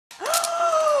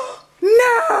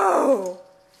No!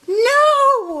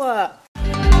 No!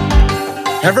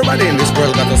 Everybody in this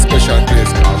world got a special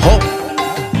place called home.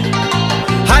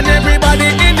 And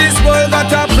everybody in this world got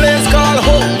a place called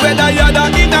home. Whether you're the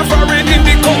in a foreign in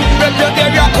the code, rep your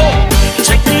area code.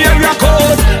 Check the area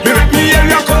code, rep the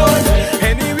area code.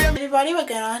 Anyway. Everybody, what's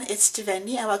going on? It's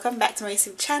Javendi and welcome back to my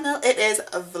YouTube channel. It is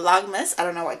a Vlogmas. I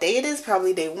don't know what day it is.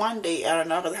 Probably day one, day, I don't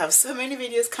know, because I have so many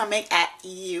videos coming at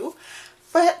you.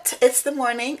 But it's the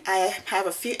morning. I have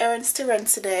a few errands to run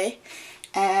today.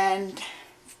 And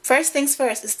first things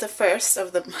first, it's the first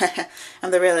of the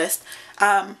on the real list.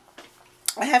 I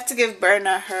have to give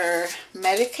Berna her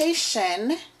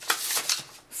medication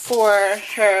for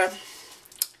her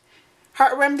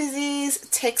heartworm disease,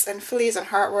 ticks and fleas and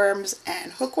heartworms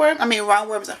and hookworm. I mean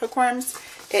roundworms and hookworms.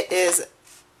 It is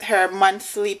her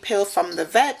monthly pill from the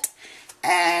vet,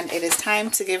 and it is time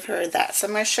to give her that. So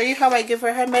I'm going to show you how I give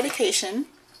her her medication.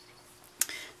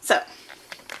 So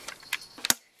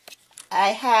I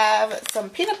have some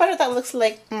peanut butter that looks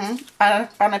like on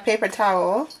a paper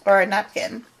towel or a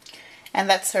napkin, and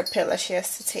that's her pill that she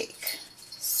has to take.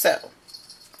 So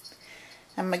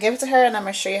I'm gonna give it to her and I'm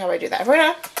gonna show you how I do that.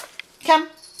 Verna, come.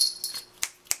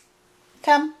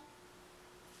 Come.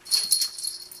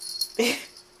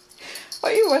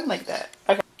 Why you run like that?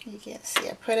 Okay. You can't see.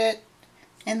 I put it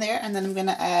in there and then I'm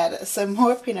gonna add some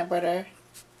more peanut butter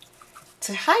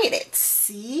to hide it.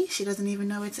 See? She doesn't even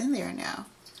know it's in there now.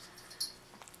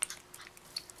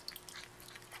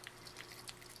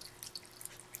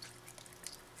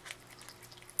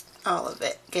 All of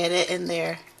it. Get it in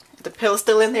there. The pill's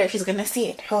still in there. She's gonna see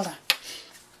it. Hold on.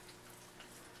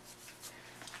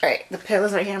 Alright, the pill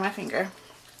is right here on my finger.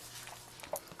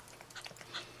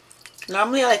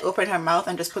 Normally I like open her mouth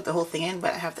and just put the whole thing in,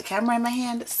 but I have the camera in my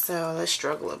hand, so let's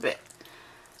struggle a bit.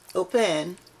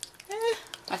 Open.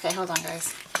 Okay, hold on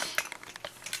guys.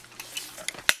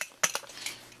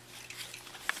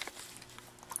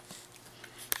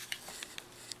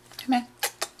 Come on.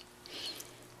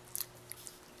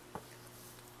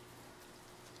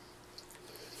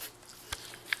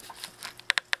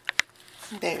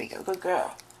 There we go, good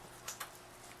girl.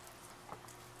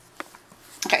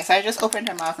 Okay, so I just opened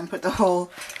her mouth and put the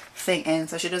whole thing in,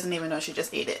 so she doesn't even know she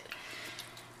just ate it.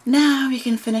 Now we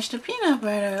can finish the peanut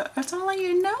butter. It's all on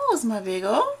your nose, my big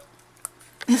ol'.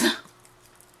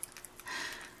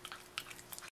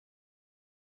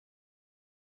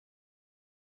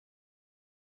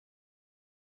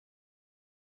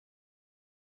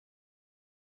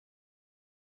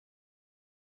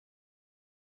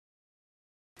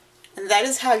 And that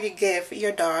is how you give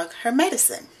your dog her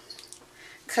medicine.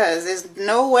 Because there's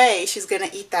no way she's going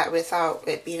to eat that without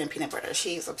it being in peanut butter.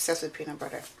 She's obsessed with peanut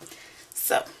butter.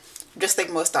 So, just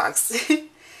like most dogs.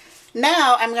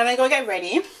 Now, I'm going to go get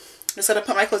ready. Just going to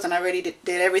put my clothes on. I already did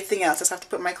everything else. Just have to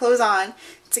put my clothes on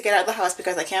to get out of the house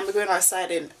because I can't be going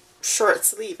outside in short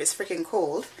sleeve. It's freaking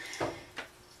cold.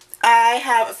 I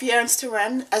have a few errands to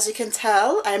run. As you can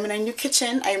tell, I'm in a new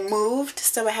kitchen. I moved,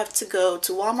 so I have to go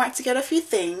to Walmart to get a few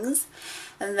things.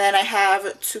 And then I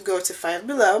have to go to Five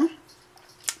Below.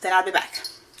 Then I'll be back.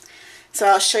 So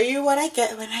I'll show you what I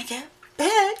get when I get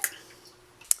back.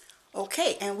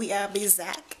 Okay, and we are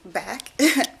back.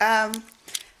 I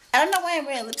don't know why I'm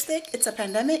wearing lipstick. It's a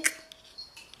pandemic.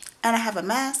 And I have a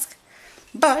mask.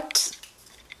 But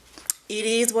it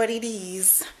is what it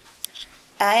is.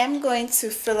 I am going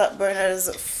to fill up Berna's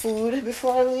food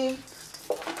before I leave.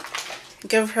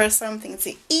 Give her something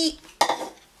to eat.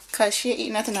 Because she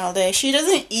eat nothing all day. She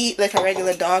doesn't eat like a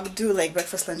regular dog do, like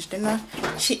breakfast, lunch, dinner.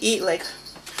 She eat like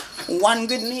one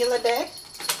good meal a day.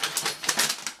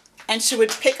 And she would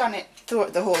pick on it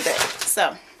throughout the whole day.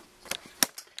 So,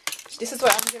 this is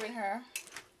what I'm giving her.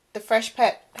 The Fresh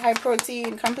Pet High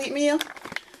Protein Complete Meal.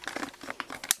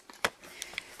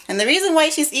 And the reason why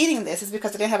she's eating this is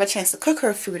because I didn't have a chance to cook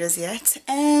her food as yet.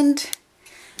 And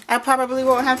I probably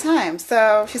won't have time.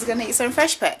 So, she's going to eat some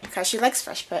Fresh Pet because she likes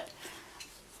Fresh Pet.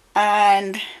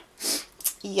 And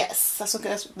yes, that's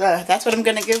what I'm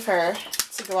gonna give her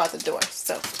to go out the door.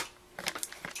 So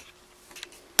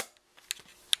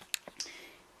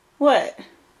what?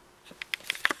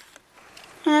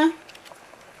 Huh?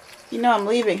 You know I'm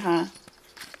leaving, huh?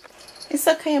 It's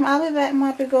okay, I'll be back,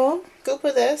 my big girl. Go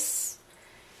for this.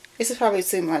 This is probably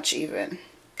too much even.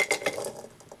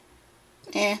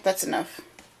 That's enough.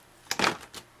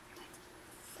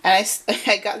 And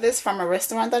I got this from a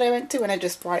restaurant that I went to and I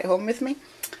just brought it home with me.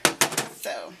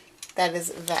 So that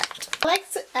is that. I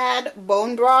like to add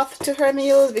bone broth to her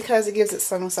meals because it gives it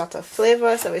some sort of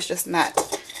flavor, so it's just not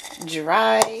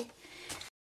dry.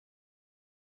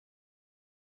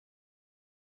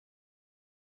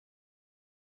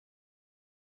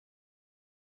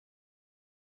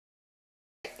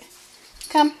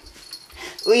 Come.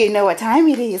 Oh, you know what time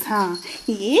it is, huh?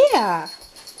 Yeah.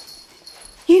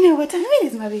 You know what time it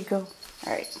is, my big girl.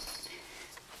 Alright.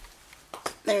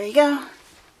 There you go.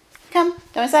 Come,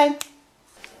 go inside.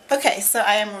 Okay, so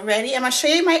I am ready. I'm going to show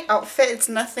you my outfit. It's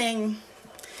nothing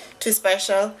too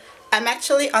special. I'm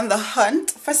actually on the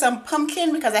hunt for some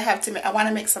pumpkin because I want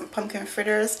to make some pumpkin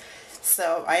fritters.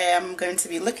 So I am going to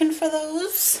be looking for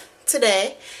those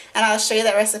today. And I'll show you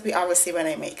that recipe obviously when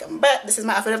I make them. But this is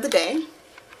my outfit of the day.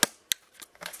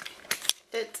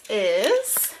 It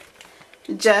is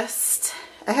just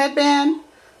a headband,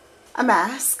 a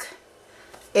mask,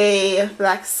 a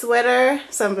black sweater,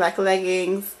 some black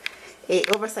leggings, a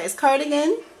oversized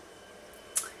cardigan.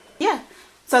 Yeah,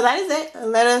 so that is it.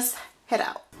 Let us head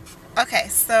out. Okay,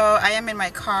 so I am in my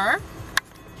car.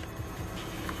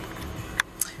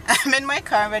 I'm in my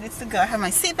car ready to go. I have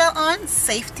my seatbelt on,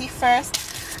 safety first.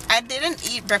 I didn't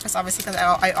eat breakfast obviously because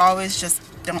I always just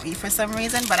don't eat for some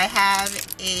reason, but I have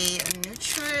a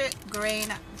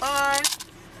Nutri-Grain bar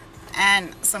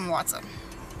and some water.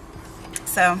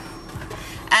 So,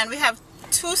 and we have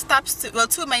two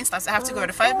main stops. I have to go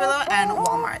to Five Below and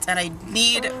Walmart, and I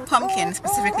need pumpkin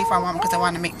specifically for Walmart because I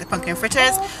want to make the pumpkin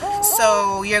fritters.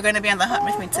 So you're going to be on the hunt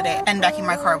with me today and back in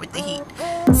my car with the heat.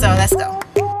 So let's go.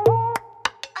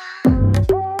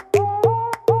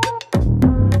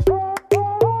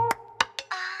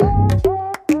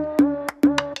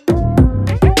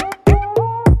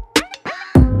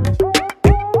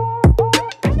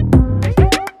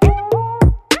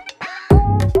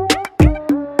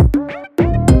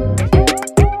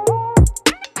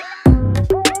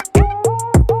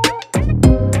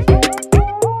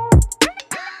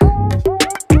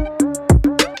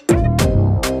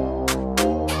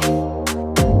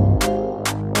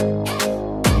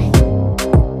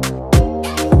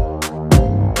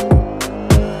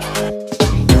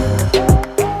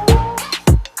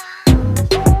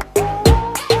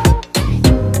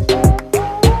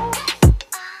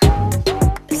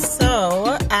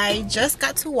 Just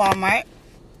got to Walmart.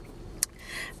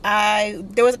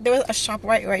 There was a shop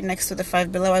right next to the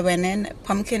Five Below. I went in.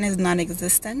 Pumpkin is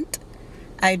non-existent.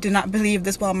 I do not believe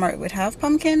this Walmart would have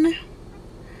pumpkin,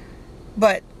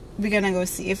 but we're gonna go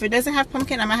see. If it doesn't have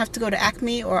pumpkin, I might have to go to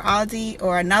Acme or Aldi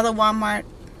or another Walmart.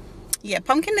 Yeah,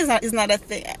 pumpkin is not a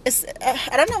thing.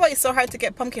 I don't know why it's so hard to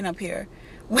get pumpkin up here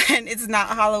when it's not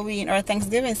Halloween or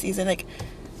Thanksgiving season. Like,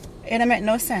 it made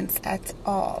no sense at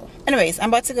all. Anyways, I'm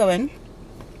about to go in.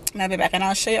 And I'll be back and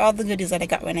I'll show you all the goodies that I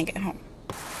got when I get home.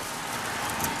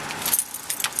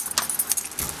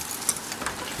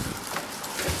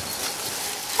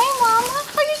 Hey Mama,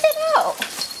 how you get out?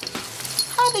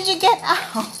 How did you get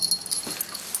out?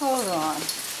 Hold on.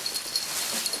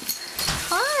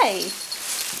 Hi.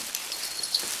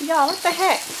 Y'all, what the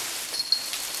heck?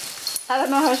 I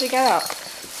don't know how she got out.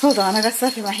 Hold on, I got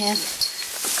stuff in my hand.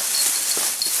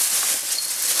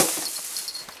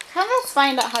 Come, let's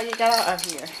find out how you got out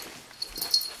of here.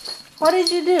 What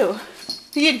did you do?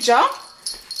 Did you jump?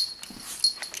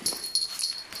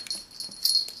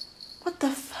 What the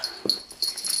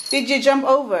f... Did you jump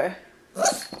over?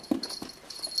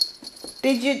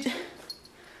 Did you...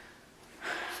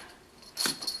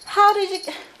 How did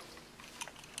you...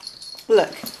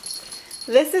 Look.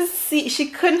 This is... See, she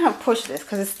couldn't have pushed this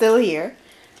because it's still here.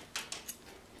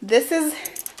 This is...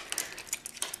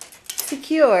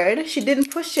 secured. She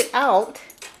didn't push it out.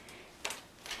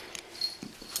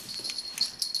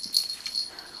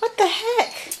 What the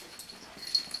heck?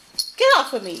 Get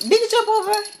off of me. Did you jump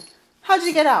over? How did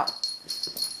you get out?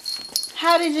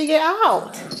 How did you get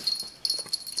out?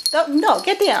 No,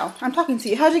 get down. I'm talking to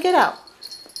you. How did you get out?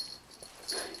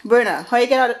 Berna, how you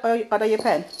get out of your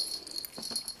pen?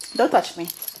 Don't touch me.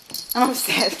 I'm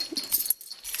upset.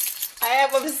 I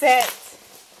am upset.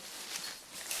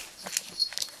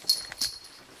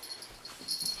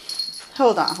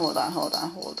 Hold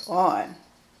on.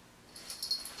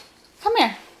 Come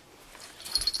here.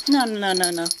 No.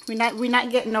 We're not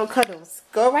getting no cuddles.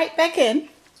 Go right back in.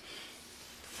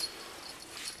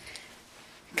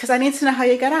 Because I need to know how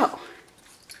you got out.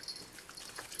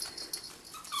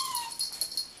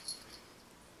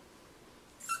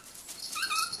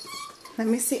 Let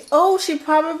me see. Oh, she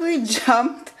probably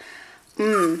jumped.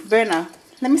 Berna,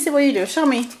 let me see what you do. Show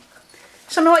me.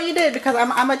 Show me what you did because I'm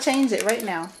going to change it right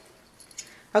now.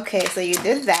 Okay, so you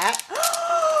did that.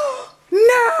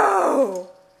 No!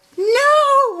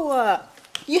 No!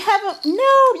 You haven't...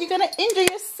 No! You're going to injure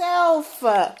yourself.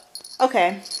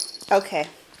 Okay.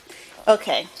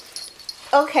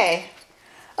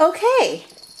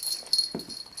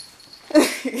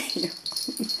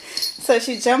 So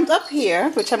she jumped up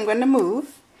here, which I'm going to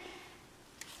move.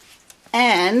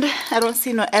 And I don't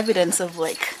see no evidence of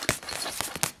like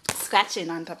scratching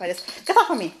on top of this. Get off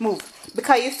of me. Move.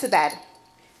 Because you're used to bad.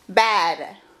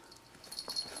 Bad.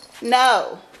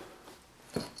 No.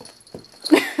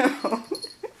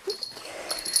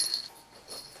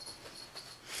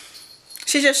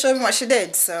 She just showed me what she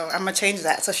did, so I'm gonna change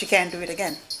that so she can't do it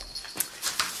again.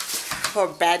 Her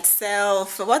bad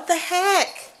self. What the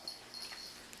heck?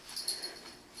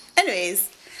 Anyways,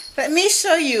 let me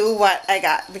show you what I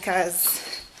got, because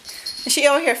she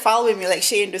over here following me like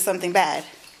she didn't do something bad.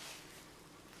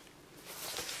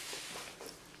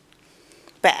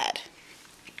 Bad.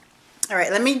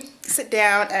 Alright, let me sit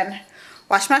down and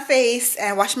wash my face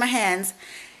and wash my hands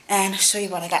and show you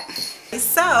what I got.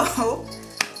 So,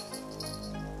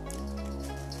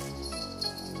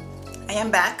 I am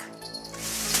back.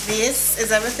 This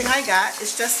is everything I got.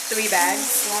 It's just 3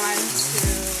 bags. 1, 2,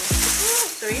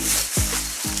 3.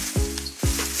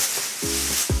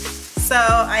 So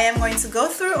I am going to go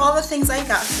through all the things I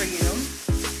got for you.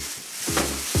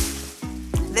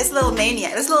 This little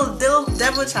maniac, this little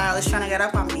devil child is trying to get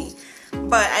up on me.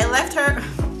 But I left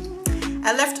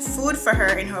food for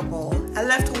her in her bowl. I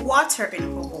left water in her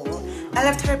bowl. I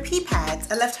left her pee pads.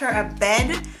 I left her a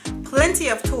bed, plenty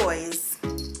of toys,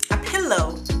 a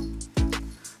pillow.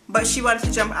 But she wanted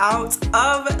to jump out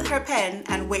of her pen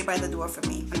and wait by the door for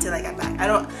me until I got back. I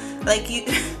don't, like you...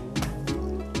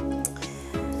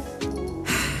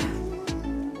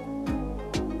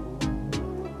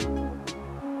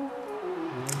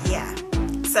 Yeah.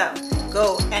 So,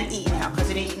 go and eat now, because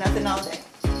you didn't eat nothing all day.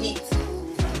 Eat.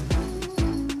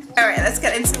 Alright, let's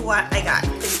get into what I got.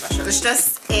 It's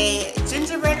just a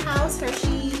gingerbread house,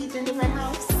 Hershey gingerbread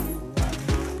house.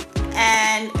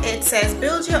 And it says,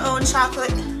 build your own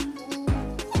chocolate.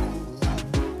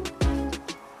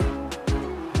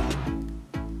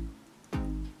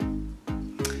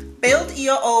 Build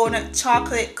your own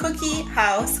chocolate cookie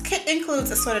house. Kit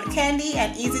includes assorted candy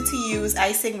and easy to use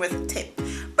icing with tip.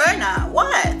 Berna,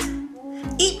 what?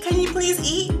 Eat, can you please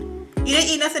eat? You didn't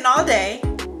eat nothing all day.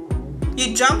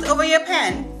 You jumped over your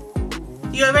pen.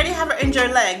 You already have an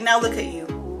injured leg. Now look at you.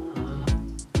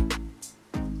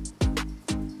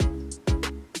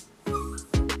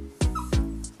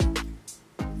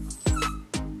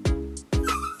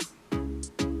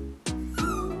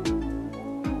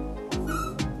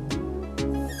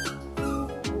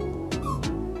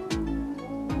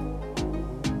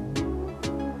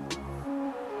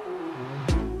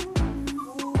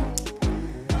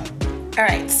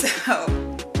 Alright, so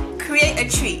create a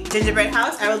treat. Gingerbread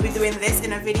house. I will be doing this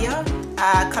in a video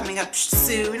coming up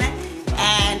soon.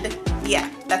 And yeah,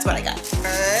 that's what I got.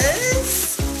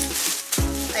 First,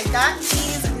 I got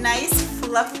these nice,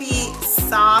 fluffy,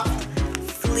 soft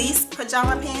fleece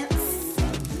pajama pants.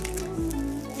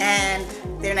 And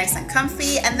they're nice and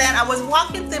comfy. And then I was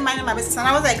walking through minding my business and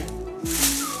I was like,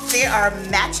 there are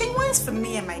matching ones for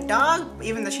me and my dog,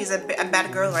 even though she's a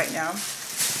bad girl right now.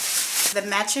 The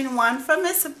matching one from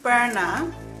Miss Berna.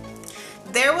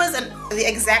 There was the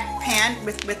exact pant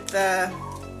with the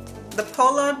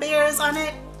polar bears on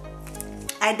it.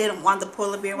 I didn't want the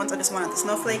polar bear ones, I just wanted the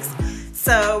snowflakes.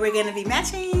 So we're gonna be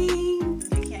matching. You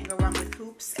can't go wrong with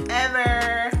hoops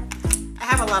ever. I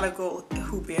have a lot of gold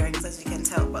hoop earrings, as you can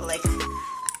tell, but like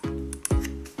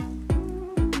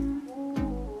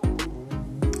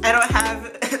I don't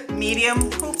have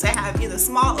medium hoops. I have either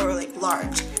small or like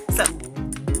large. So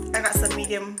I got some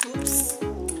medium hoops,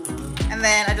 and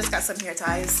then I just got some hair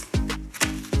ties.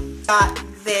 Got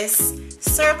this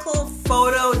circle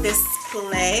photo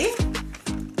display,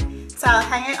 so I'll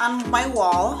hang it on my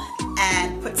wall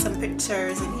and put some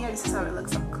pictures in here. This is how it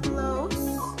looks up close.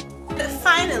 But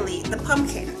finally, the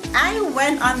pumpkin. I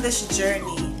went on this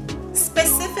journey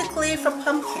specifically for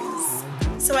pumpkins,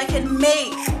 so I can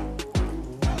make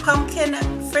pumpkin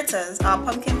fritters or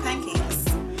pumpkin pancakes,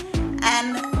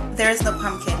 and there is no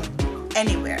pumpkin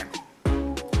anywhere.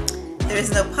 There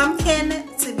is no pumpkin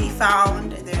to be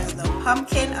found. There is no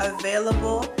pumpkin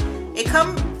available.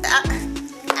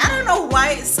 I don't know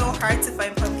why it's so hard to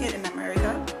find pumpkin in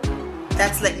America.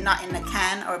 That's like not in a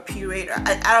can or pureed.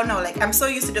 I don't know. Like I'm so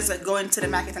used to just like going to the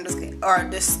market and or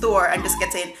the store and just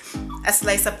getting a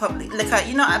slice of pumpkin, like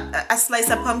a slice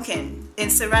of pumpkin in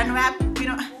Saran wrap. You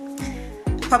know.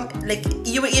 Like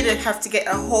you would either have to get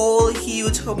a whole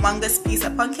huge humongous piece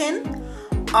of pumpkin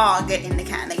or get in the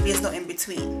can. Like there's no in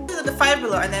between. This is the Five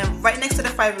Below, and then right next to the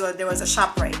Five Below there was a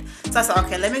ShopRite. So I said,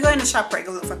 okay, let me go in the ShopRite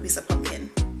and look for a piece of pumpkin.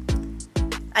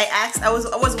 I asked, I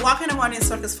was walking around in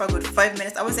circles for a good 5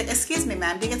 minutes. I was like, excuse me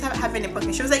ma'am, do you guys have any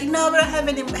pumpkin? She was like, no, we don't have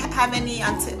any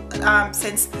until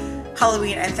since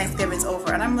Halloween and Thanksgiving's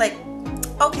over. And I'm like,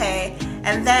 okay.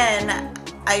 And then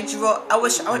I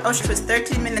was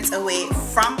 13 minutes away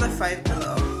from the Five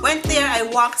Below. Went there, I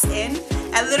walked in.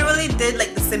 I literally did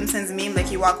like the Simpsons meme,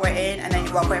 like you walk right in and then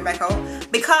you walk right back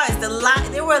out, because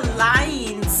there were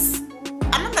lines,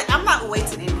 and I'm like, I'm not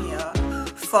waiting in here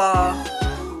for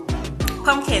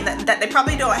pumpkin that they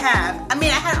probably don't have. I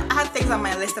mean, I had things on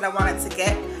my list that I wanted to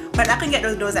get, but I can get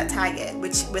those at Target,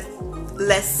 which with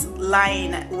less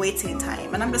line waiting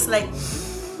time. And I'm just like,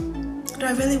 do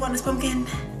I really want this pumpkin?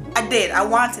 I did. I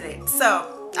wanted it.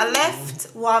 So I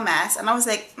left Vlogmas and I was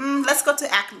like, let's go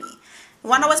to Acme.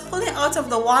 When I was pulling out of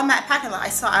the Walmart parking lot, I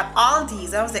saw at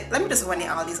Aldi's. I was like, let me just run in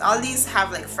Aldi's. Aldi's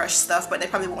have like fresh stuff, but they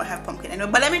probably won't have pumpkin anyway.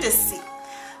 But let me just see.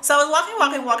 So I was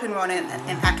walking around in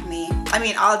Acme. I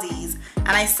mean Aldi's, and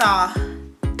I saw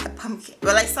a pumpkin.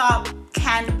 Well, I saw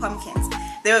canned pumpkins.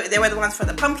 They were the ones for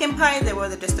the pumpkin pie. They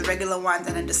were just the regular ones,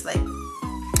 and then just like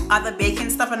other baking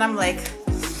stuff. And I'm like,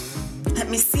 let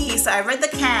me see. So I read the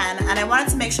can and I wanted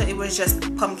to make sure it was just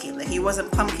pumpkin. Like it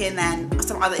wasn't pumpkin and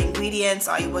some other ingredients,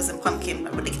 or it wasn't pumpkin.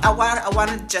 I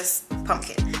wanted just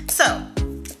pumpkin. So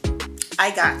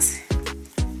I got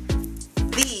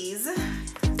these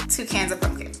 2 cans of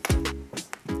pumpkin.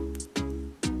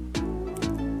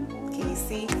 Can you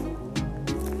see?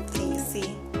 Can you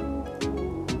see?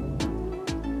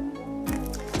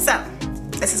 So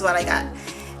this is what I got.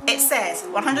 It says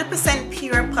 100%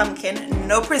 pure pumpkin,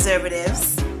 no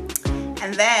preservatives,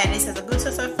 and then it says a good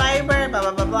source of fiber, blah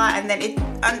blah blah blah, and then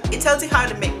it tells you how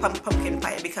to make pumpkin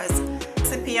pie, because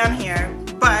recipe on here.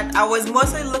 But I was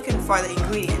mostly looking for the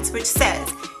ingredients, which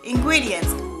says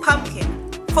ingredients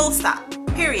pumpkin, full stop,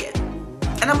 period.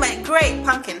 And I'm like, great,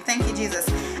 pumpkin, thank you Jesus.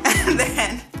 And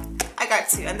then I got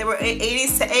 2, and they were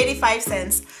 80 to 85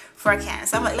 cents for a can.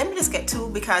 So I'm like, let me just get 2,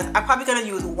 because I'm probably gonna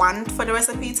use 1 for the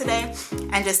recipe today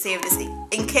and just save this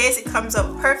in case it comes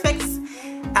out perfect.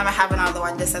 I'm gonna have another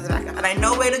one just as a backup. And I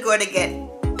know where to go to get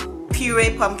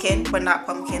puree pumpkin, but not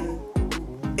pumpkin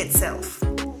itself.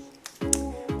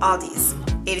 All these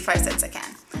 85 cents a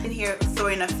can. In here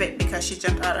throwing a fit because she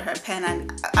jumped out of her pen,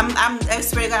 and I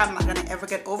swear to God, I'm not gonna ever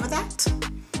get over that.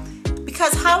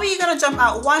 Because how are you gonna jump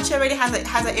out once she already has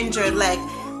an injured leg?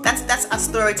 That's a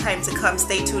story time to come.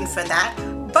 Stay tuned for that.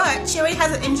 But she already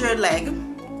has an injured leg.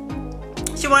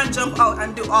 She want to jump out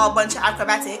and do all bunch of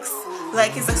acrobatics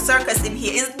like it's a circus in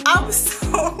here. I'm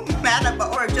so mad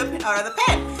about her jumping out of the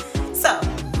pen. So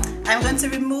I'm going to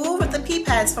remove the pea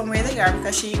pads from where they are,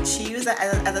 because she used that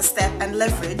as a step and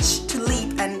leverage to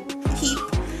leap and heap.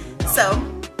 So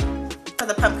for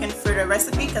the pumpkin fritter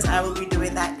recipe, because I will be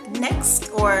doing that next,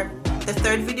 or the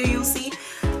 3rd video you'll see,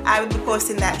 I will be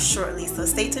posting that shortly. So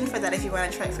stay tuned for that if you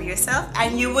want to try it for yourself,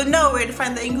 and you will know where to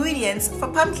find the ingredients for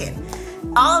pumpkin.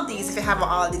 All these, if you have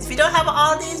all these. If you don't have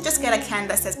all these, just get a can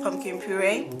that says pumpkin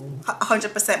puree,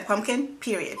 100% pumpkin,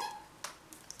 period.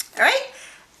 Alright?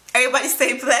 Everybody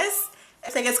stay blessed.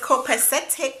 I think it's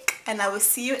Copacetic, and I will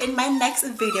see you in my next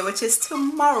video, which is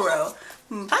tomorrow.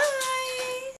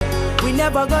 Bye! We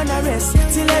never gonna rest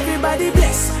till everybody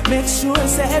bless. Make sure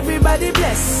say everybody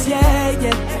bless. Yeah,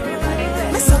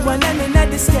 yeah. Miss someone and in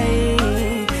the sky.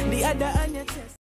 The other on your